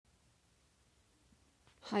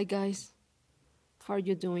Hi guys, how are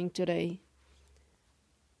you doing today?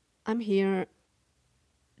 I'm here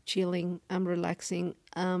chilling, I'm relaxing,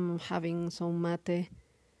 I'm having some mate,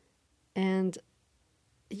 and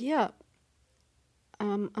yeah,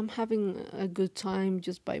 I'm having a good time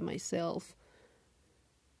just by myself.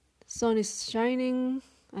 Sun is shining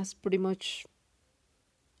as pretty much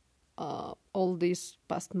all these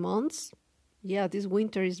past months. Yeah, this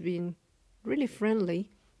winter has been really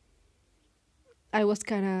friendly. I was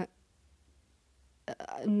kind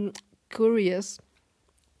of curious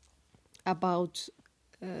about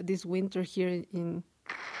this winter here in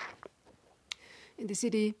the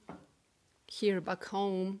city here back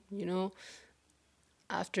home,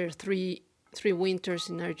 after three winters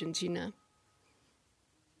in Argentina.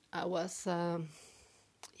 I was I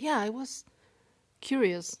was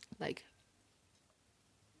curious, like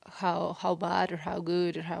how bad or how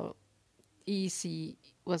good or how easy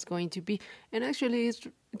was going to be, and actually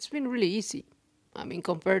it's been really easy. I mean,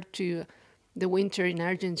 compared to the winter in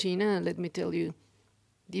Argentina, let me tell you,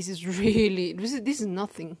 this is really this is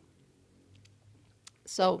nothing.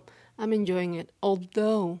 So I'm enjoying it.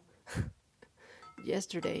 Although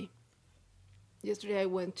yesterday yesterday I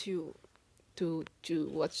went to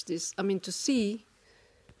watch this. I mean, to see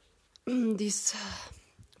this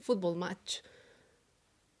football match.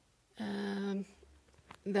 Um,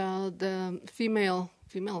 the female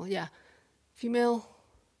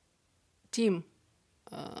team,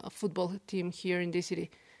 football team here in the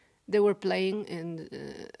city. They were playing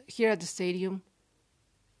and here at the stadium,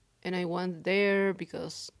 and I went there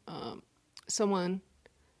because someone,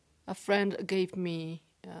 a friend, gave me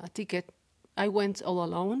a ticket. I went all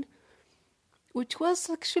alone, which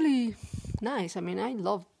was actually nice. I mean, I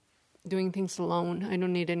love doing things alone. I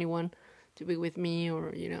don't need anyone to be with me,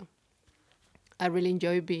 or I really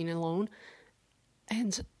enjoy being alone.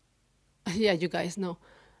 And yeah, you guys know.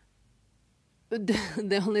 But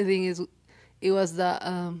the only thing is, it was that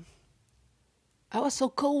I was so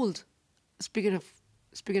cold. Speaking of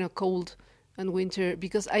speaking of cold and winter,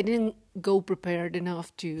 because I didn't go prepared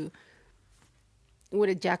enough to with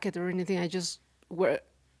a jacket or anything. I just I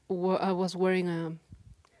was wearing a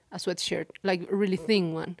sweatshirt, like a really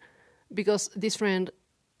thin one, because this friend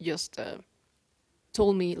just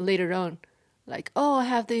told me later on, like, "Oh, I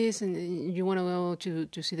have this, and you want to go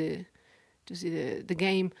to see the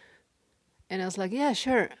game?" And I was like, "Yeah,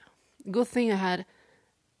 sure." Good thing I had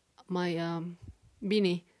my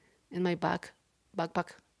beanie in my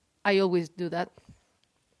backpack. I always do that,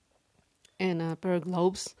 and a pair of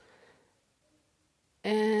gloves,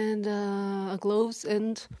 and gloves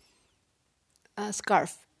and a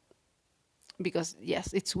scarf, because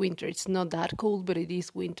yes, it's winter. It's not that cold, but it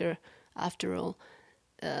is winter after all.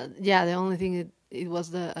 Yeah, the only thing it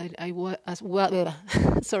was that I was as well.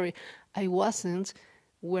 Sorry, I wasn't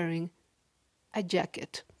wearing a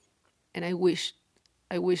jacket, and I wished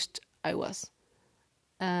I was.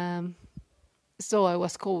 Um, so I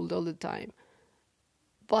was cold all the time.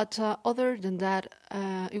 But other than that,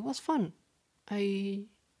 it was fun. I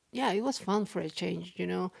Yeah, it was fun for a change.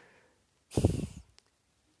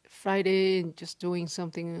 Friday and just doing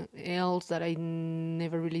something else that I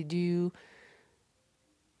never really do.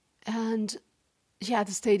 And yeah,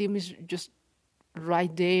 the stadium is just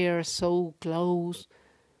right there, so close.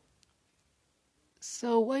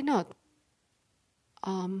 So why not?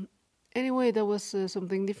 Um, anyway, that was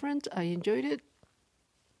something different. I enjoyed it.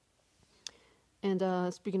 And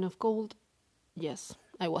speaking of cold, yes,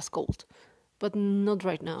 I was cold, but not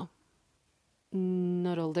right now,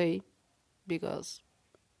 not all day, because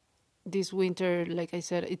this winter, like I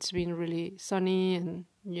said, it's been really sunny and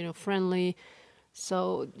friendly.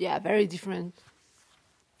 So yeah, very different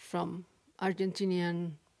from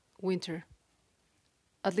Argentinian winter,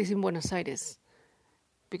 at least in Buenos Aires,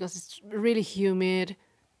 because it's really humid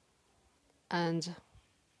and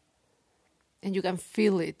you can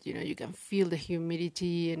feel it. You can feel the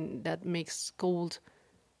humidity, and that makes cold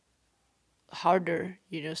harder,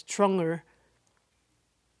 stronger.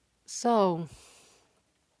 So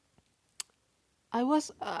I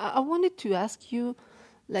wanted to ask you,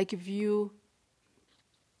 like, if you,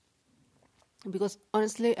 because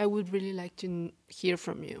honestly, I would really like to hear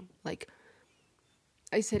from you. Like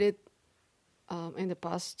I said it in the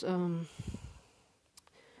past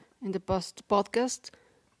podcast.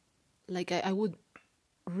 Like I would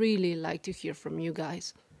really like to hear from you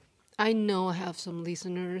guys. I know I have some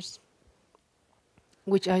listeners,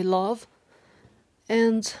 which I love,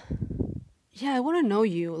 and yeah, I want to know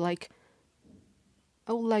you. Like,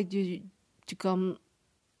 I would like you to come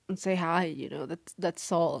and say hi.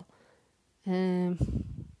 That's all. Um,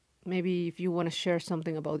 Maybe if you want to share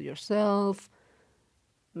something about yourself,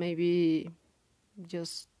 Maybe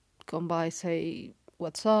just come by, say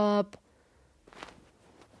what's up,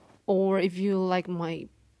 or if you like my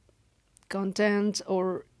content,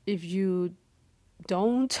 or if you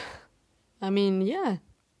don't. I mean, yeah,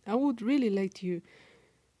 I would really like to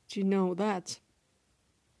know that.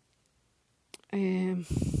 Um,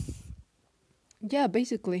 yeah,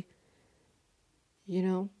 basically, you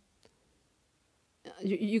know,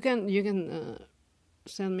 you can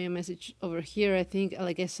send me a message over here. I think,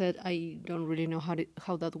 like I said, I don't really know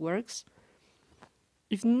how that works.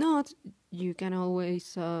 If not, you can always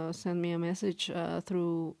send me a message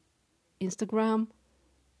through Instagram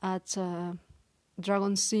at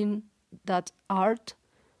dragonscene.art,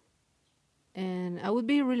 and I would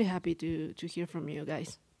be really happy to hear from you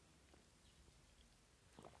guys.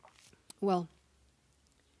 Well,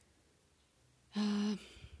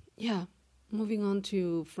 yeah, moving on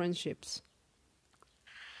to friendships.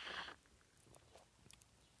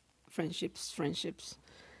 Friendships.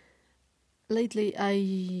 Lately,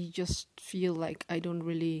 I just feel like I don't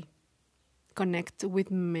really connect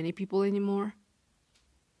with many people anymore.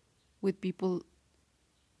 With people,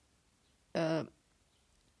 uh,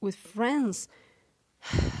 with friends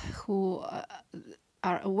who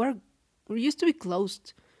were used to be close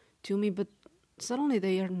to me, but suddenly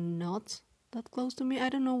they are not that close to me. I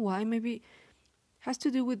don't know why. Maybe it has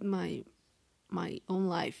to do with my own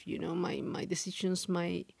life. My decisions,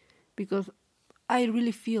 my because I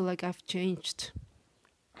really feel like I've changed.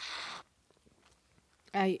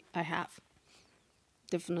 I have.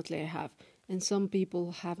 Definitely I have. And some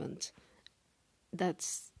people haven't.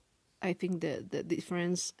 That's, I think, the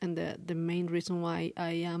difference, and the main reason why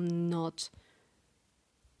I am not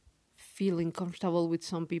feeling comfortable with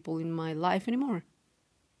some people in my life anymore.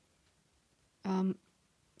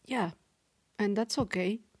 Yeah, and that's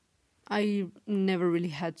okay. I never really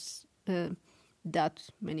had uh, that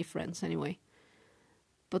many friends anyway.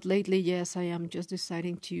 But lately, yes, I am just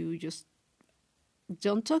deciding to just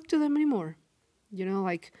don't talk to them anymore.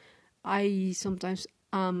 Like, I sometimes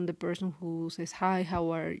am the person who says, hi,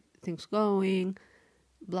 how are things going?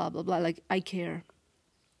 Blah, blah, blah. Like, I care.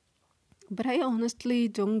 But I honestly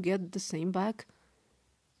don't get the same back.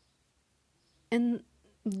 And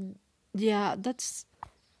yeah,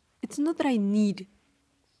 it's not that I need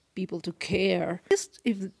people to care. Just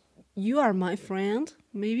if you are my friend,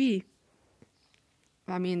 maybe,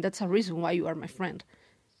 I mean, that's a reason why you are my friend.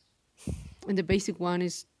 And the basic one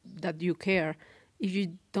is that you care. If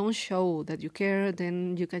you don't show that you care,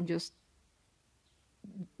 then you can just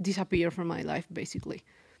disappear from my life, basically.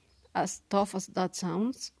 As tough as that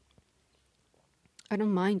sounds, I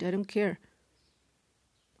don't mind. I don't care.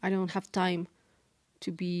 I don't have time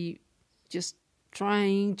to be just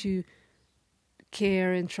trying to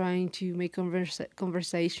care and trying to make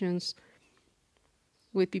conversations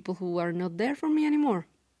with people who are not there for me anymore.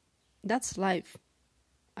 That's life.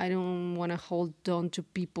 I don't want to hold on to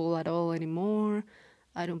people at all anymore.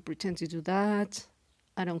 I don't pretend to do that.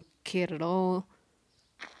 I don't care at all.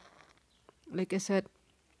 Like I said,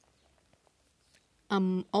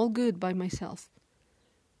 I'm all good by myself.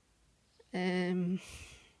 Yeah,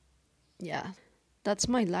 that's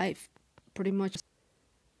my life, pretty much.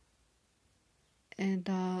 And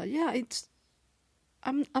yeah,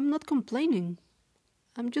 I'm not complaining.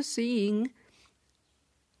 I'm just seeing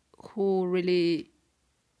who really.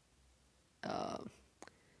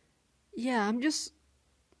 Yeah, I'm just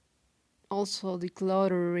also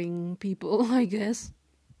decluttering people, I guess,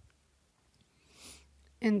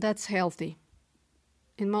 and that's healthy.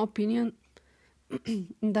 In my opinion,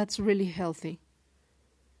 that's really healthy.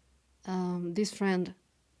 This friend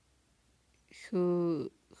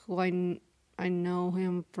who I know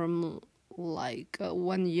him from like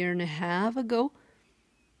 1 year and a half ago,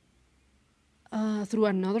 through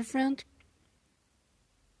another friend.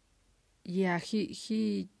 Yeah,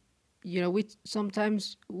 he we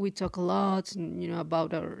sometimes we talk a lot, and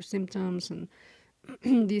about our symptoms and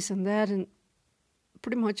this and that, and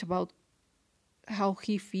pretty much about how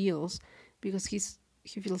he feels, because he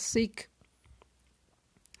feels sick.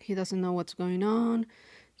 He doesn't know what's going on.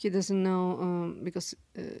 He doesn't know, because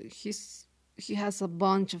he has a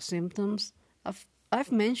bunch of symptoms.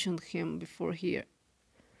 I've mentioned him before here.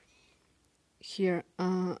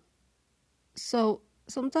 So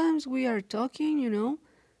sometimes we are talking,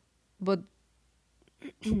 but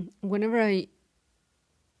whenever I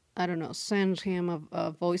don't know, send him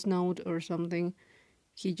a voice note or something,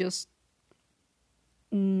 he just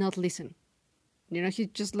not listen. He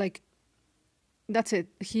just like, that's it.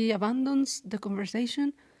 He abandons the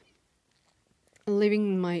conversation,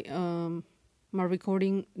 leaving my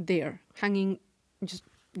recording there, hanging, just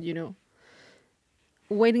you know,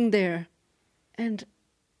 waiting there. And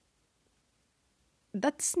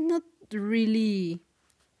that's not really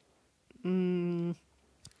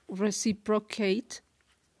reciprocate,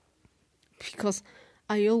 because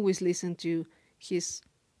I always listen to his.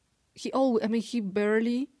 He always, I mean, he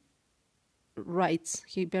barely writes,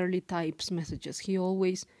 he barely types messages. He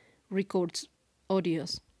always records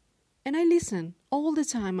audios. And I listen. All the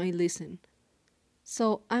time I listen.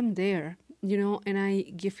 So I'm there, and I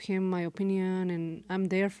give him my opinion and I'm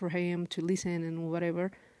there for him to listen and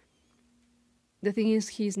whatever. The thing is,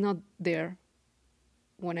 he's not there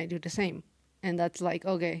when I do the same. And that's like,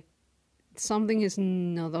 okay, something is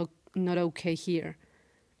not okay here.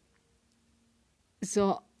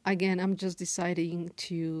 So again, I'm just deciding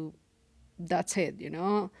to, that's it,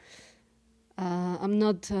 I'm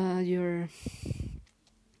not your,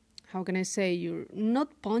 how can I say, you're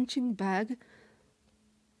not punching bag.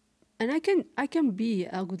 And I can be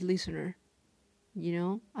a good listener,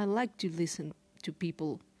 I like to listen to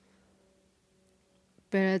people.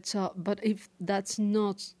 But if that's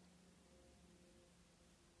not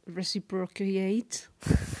reciprocate,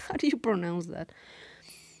 how do you pronounce that?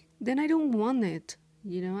 Then I don't want it.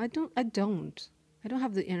 I don't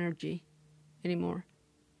have the energy anymore.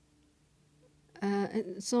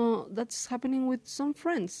 And so that's happening with some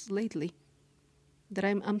friends lately, that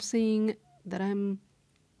I'm seeing that I'm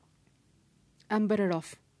better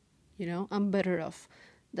off. I'm better off.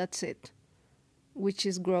 That's it. Which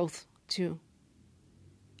is growth too.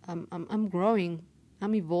 I'm growing.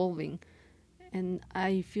 I'm evolving, and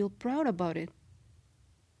I feel proud about it.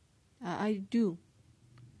 I do.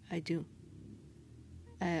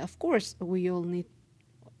 Of course, we all need.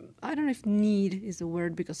 I don't know if need is the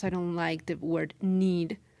word, because I don't like the word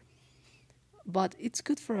need. But it's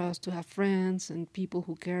good for us to have friends and people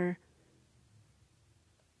who care.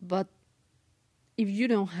 But if you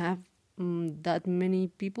don't have that many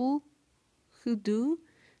people who do,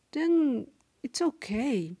 then it's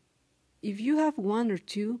okay. If you have one or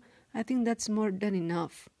two, I think that's more than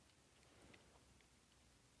enough.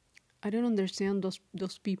 I don't understand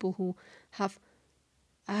those people who have,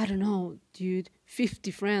 I don't know, dude,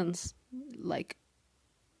 50 friends. Like,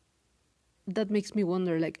 that makes me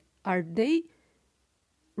wonder, like, are they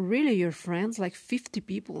really your friends? Like 50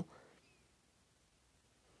 people?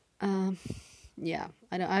 Yeah,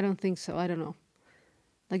 I don't think so. I don't know.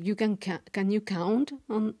 Like, can you count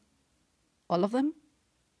on all of them?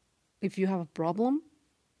 If you have a problem,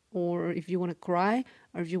 or if you want to cry,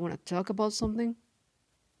 or if you want to talk about something?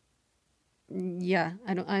 Yeah,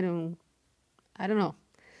 I don't know.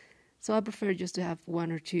 So I prefer just to have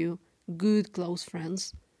one or two good close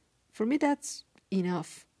friends. For me, that's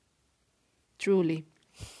enough. Truly.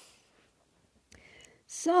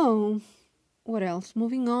 So, what else?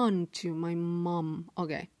 Moving on to my mom.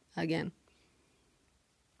 Okay, again.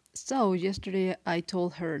 So, yesterday I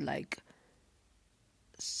told her, like,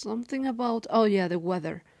 something about, oh yeah, the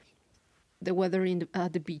weather. The weather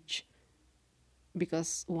at the beach.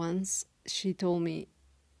 Because once she told me,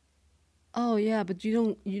 oh yeah, but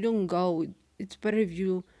you don't go. It's better if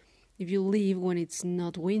you leave when it's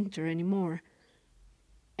not winter anymore.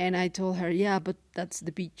 And I told her, yeah, but that's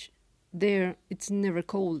the beach. There, it's never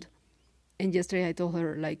cold. And yesterday I told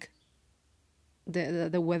her, like,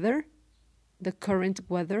 the weather, the current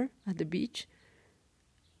weather at the beach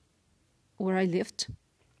where I lived.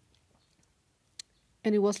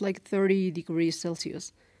 And it was like 30 degrees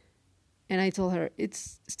Celsius. And I told her,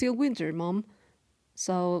 it's still winter, Mom.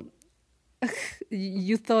 So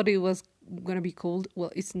you thought it was going to be cold?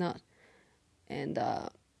 Well, it's not. And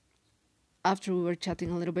after we were chatting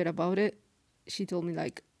a little bit about it, she told me,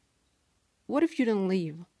 like, what if you don't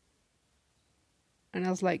leave? And I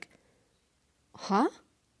was like, huh?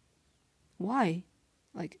 Why?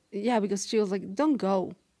 Like, yeah, because she was like, don't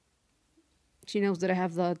go. She knows that I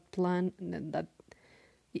have that plan, that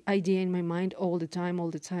idea in my mind all the time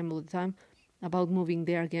about moving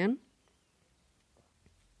there again.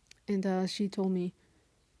 And she told me,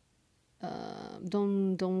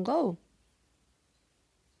 don't go.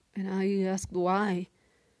 And I asked why.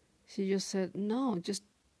 She just said, no, just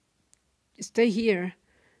stay here.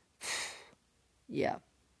 Yeah,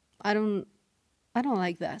 I don't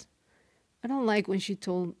like that. I don't like when she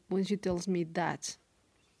tells me that.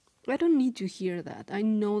 I don't need to hear that. I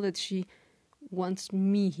know that she wants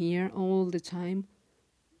me here all the time.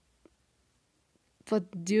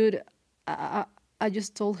 But dude, I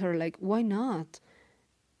just told her, like, why not?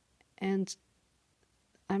 And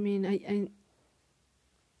I mean, I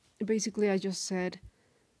basically I just said,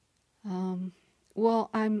 well,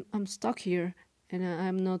 I'm stuck here and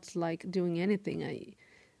I'm not like doing anything.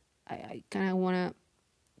 I kind of want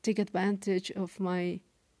to take advantage of my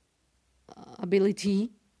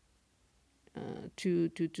ability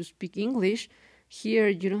to speak English. Here,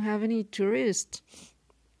 you don't have any tourists,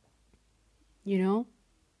 you know?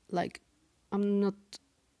 Like, I'm not,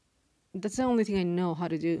 that's the only thing I know how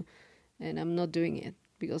to do, and I'm not doing it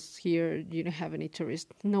because here you don't have any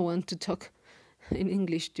tourists, no one to talk in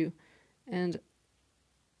English to. And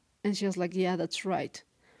she was like, yeah, that's right.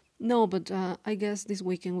 No, but I guess this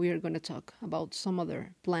weekend we are going to talk about some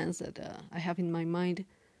other plans that I have in my mind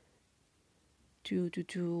to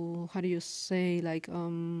how do you say, like,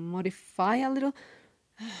 modify a little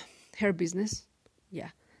her business. Yeah.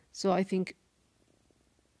 So I think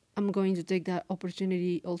I'm going to take that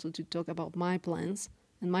opportunity also to talk about my plans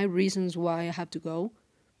and my reasons why I have to go.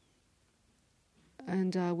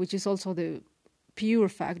 And which is also the pure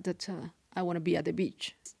fact that I want to be at the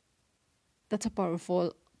beach. That's a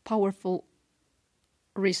powerful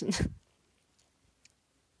reason.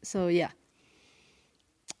 So yeah,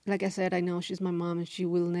 like I said, I know she's my mom and she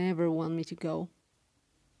will never want me to go.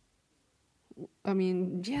 I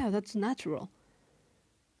mean, yeah, that's natural.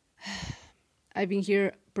 I've been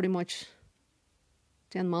here pretty much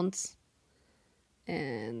 10 months.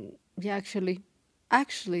 And yeah,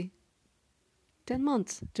 actually, 10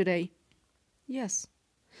 months today. Yes.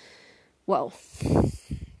 Well,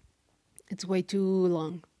 it's way too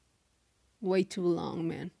long. Way too long,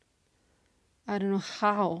 man. I don't know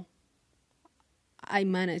how I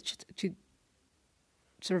managed to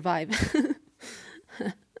survive.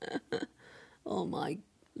 Oh my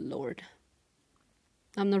Lord.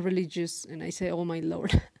 I'm not religious and I say, oh my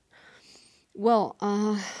Lord. Well,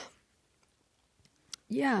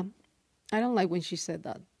 yeah, I don't like when she said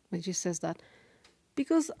that, when she says that,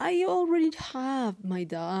 because I already have my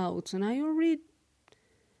doubts and I already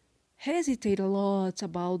hesitate a lot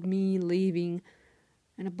about me leaving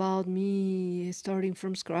and about me starting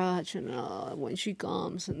from scratch. And when she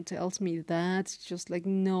comes and tells me that, it's just like,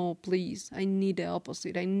 no, please, I need the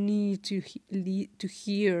opposite. I need to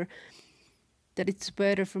hear that it's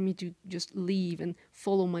better for me to just leave and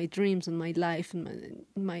follow my dreams and my life and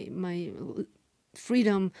my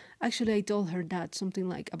freedom. Actually, I told her that, something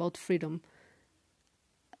like about freedom.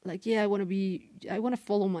 Like, yeah, I want to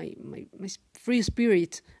follow my free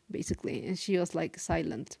spirit, basically. And she was like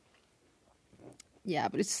silent. Yeah,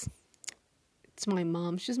 but it's my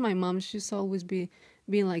mom. She's my mom. She's always being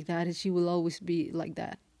like that, and she will always be like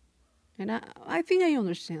that. And I think I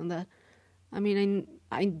understand that. I mean,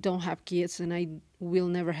 I don't have kids, and I will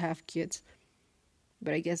never have kids.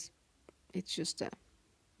 But I guess it's just a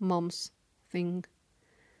mom's thing.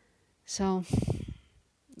 So,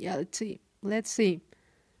 yeah, let's see.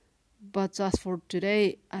 But as for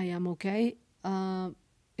today, I am okay.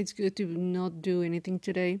 It's good to not do anything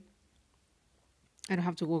today. I don't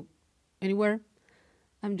have to go anywhere.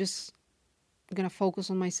 I'm just gonna focus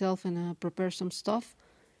on myself and prepare some stuff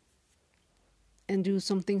and do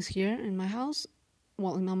some things here in my house.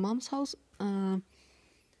 Well, in my mom's house.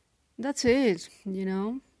 That's it, you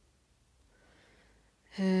know.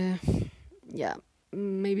 Yeah,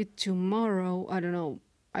 maybe tomorrow. I don't know.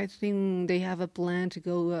 I think they have a plan to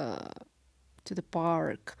go to the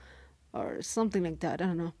park or something like that. I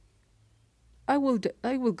don't know. I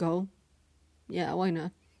will go. Yeah, why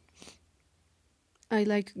not? I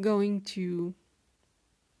like going to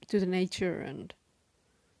the nature and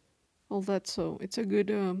all that, so it's a good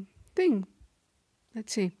thing.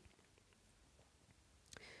 Let's see.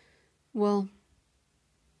 Well,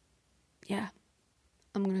 yeah,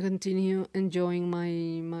 I'm gonna continue enjoying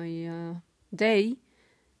my day.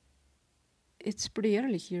 It's pretty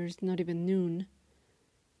early here. It's not even noon.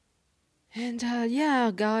 And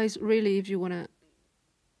yeah, guys, really, if you wanna,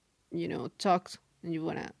 talk and you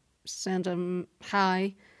wanna send a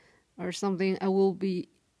hi or something, I would be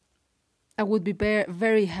very,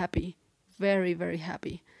 very happy, very, very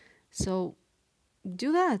happy. So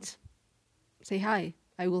do that. Say hi.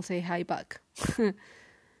 I will say hi back.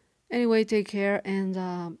 Anyway, take care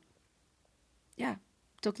and yeah,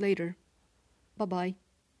 talk later. Bye bye.